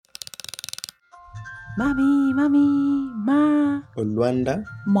Mami, mami, ma. Ulwanda.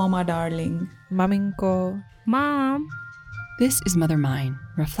 Mama darling. Maming Mom. This is Mother Mine,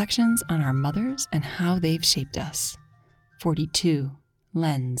 reflections on our mothers and how they've shaped us. 42,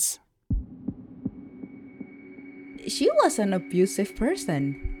 Lens. She was an abusive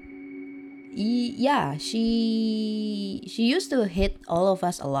person. Yeah, she used to hit all of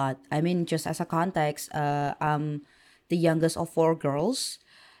us a lot. I mean, just as a context, I'm the youngest of four girls,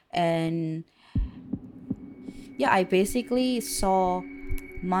 and yeah, I basically saw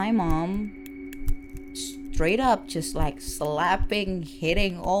my mom straight up just like slapping,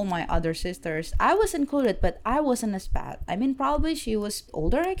 hitting all my other sisters. I was included, but I wasn't as bad. I mean, probably she was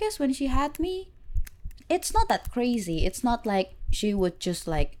older, I guess, when she had me. It's not that crazy. It's not like she would just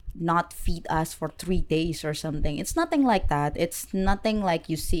like not feed us for 3 days or something. It's nothing like that. It's nothing like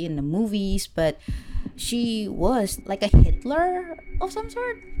you see in the movies, but she was like a Hitler of some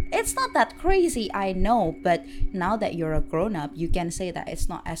sort. It's not that crazy, I know, but now that you're a grown up, you can say that it's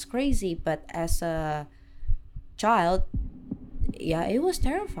not as crazy, but as a child, yeah, it was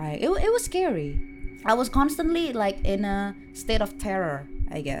terrifying. It was scary. I was constantly like in a state of terror,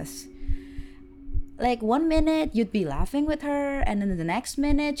 I guess. Like 1 minute you'd be laughing with her, and then the next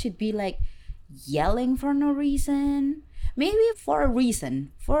minute she'd be like yelling for no reason. Maybe for a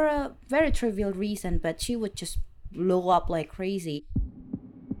reason, for a very trivial reason, but she would just blow up like crazy.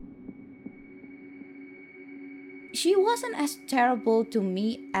 She wasn't as terrible to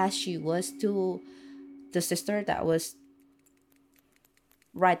me as she was to the sister that was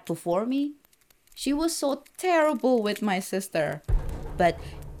right before me. She was so terrible with my sister. But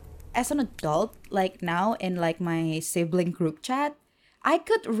as an adult, like now in like my sibling group chat, I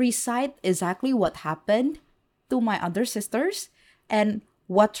could recite exactly what happened to my other sisters and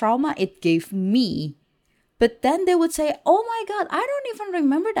what trauma it gave me. But then they would say, "Oh my god, I don't even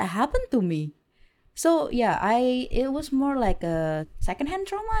remember that happened to me." So yeah, I it was more like a secondhand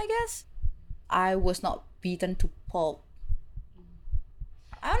trauma, I guess. I was not beaten to pulp.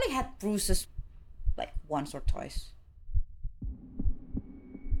 I only had bruises like once or twice.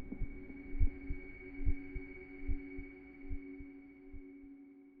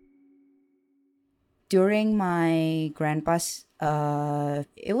 During my grandpa's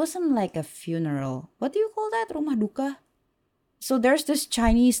it wasn't like a funeral. What do you call that? Rumah duka? So there's this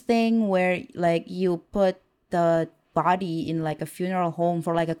Chinese thing where like you put the body in like a funeral home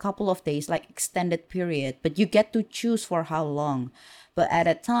for like a couple of days, like extended period, but you get to choose for how long. But at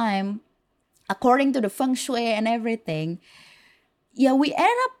a time, according to the feng shui and everything, yeah, we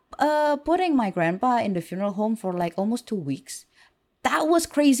ended up putting my grandpa in the funeral home for like almost 2 weeks. That was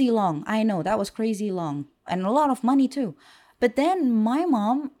crazy long. I know that was crazy long and a lot of money too. But then my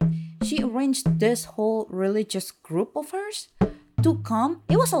mom, she arranged this whole religious group of hers to come.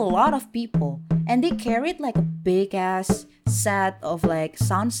 It was a lot of people, and they carried like a big ass set of like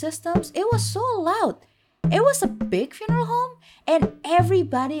sound systems. It was so loud. It was a big funeral home, and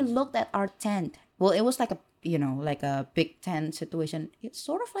everybody looked at our tent. Well, it was like a like a big tent situation. It's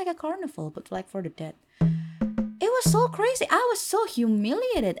sort of like a carnival, but like for the dead. It was so crazy. I was so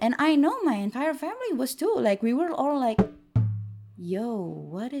humiliated, and I know my entire family was too. Like we were all like, "Yo,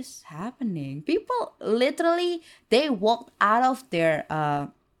 what is happening?" People literally they walked out of their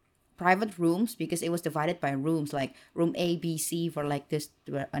private rooms because it was divided by rooms, like room A, B, C for like this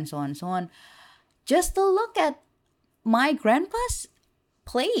and so on and so on, just to look at my grandpa's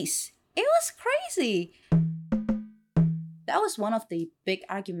place. It was crazy. That was one of the big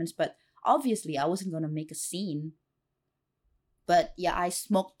arguments, but obviously I wasn't gonna make a scene. But yeah, I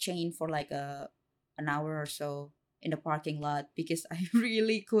smoked chain for like an hour or so in the parking lot because I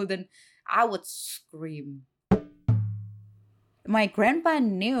really couldn't. I would scream. My grandpa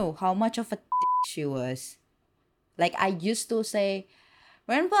knew how much of a she was. Like I used to say,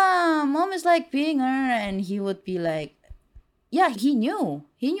 "Grandpa, mom is like being her," and he would be like, "Yeah, he knew.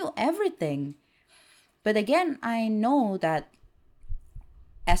 He knew everything." But again, I know that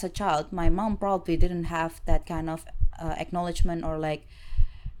as a child, my mom probably didn't have that kind of acknowledgement or like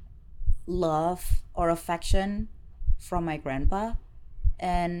love or affection from my grandpa.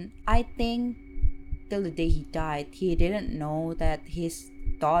 And I think till the day he died, he didn't know that his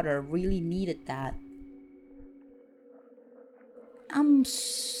daughter really needed that. I'm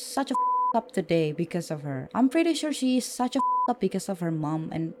such a up today because of her. I'm pretty sure she is such a up because of her mom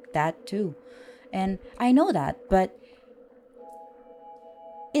and dad too. And I know that, but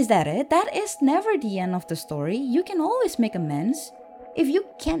is that it? That is never the end of the story. You can always make amends. If you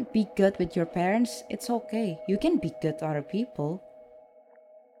can't be good with your parents, it's okay. You can be good to other people.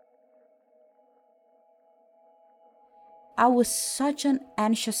 I was such an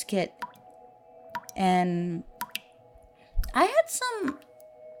anxious kid. And I had some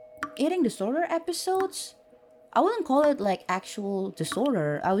eating disorder episodes. I wouldn't call it like actual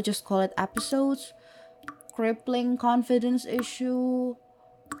disorder. I would just call it episodes. Crippling confidence issue.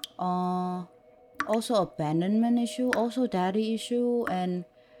 Also abandonment issue. Also daddy issue. And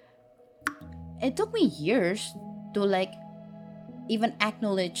it took me years to like even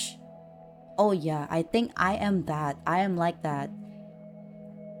acknowledge, oh yeah, I think I am that. I am like that.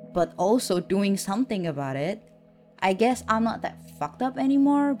 But also doing something about it. I guess I'm not that fucked up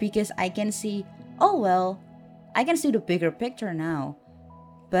anymore because I can see, oh well, I can see the bigger picture now.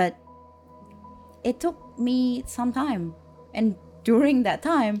 But it took me some time. And during that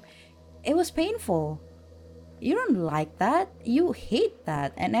time, it was painful. You don't like that. You hate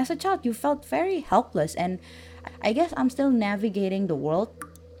that. And as a child, you felt very helpless. And I guess I'm still navigating the world.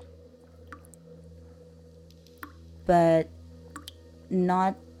 But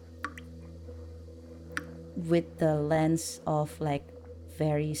not with the lens of like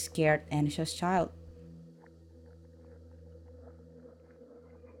very scared, anxious child.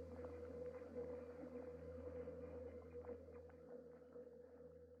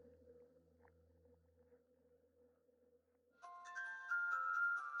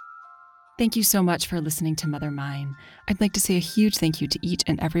 Thank you so much for listening to Mother Mine. I'd like to say a huge thank you to each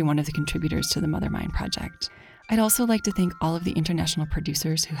and every one of the contributors to the Mother Mine project. I'd also like to thank all of the international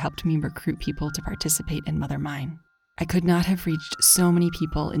producers who helped me recruit people to participate in Mother Mine. I could not have reached so many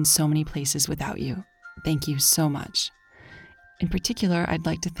people in so many places without you. Thank you so much. In particular, I'd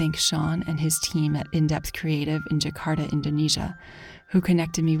like to thank Sean and his team at In-Depth Creative in Jakarta, Indonesia, who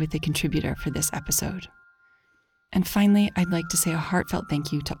connected me with the contributor for this episode. And finally, I'd like to say a heartfelt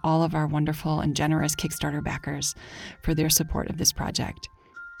thank you to all of our wonderful and generous Kickstarter backers for their support of this project.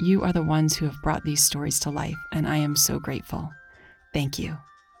 You are the ones who have brought these stories to life, and I am so grateful. Thank you.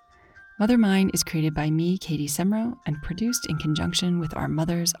 Mother Mine is created by me, Katie Semro, and produced in conjunction with our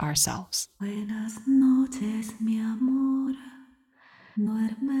mothers ourselves. Buenas noches, mi amor.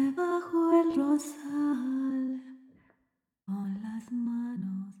 Duerme bajo el rosal.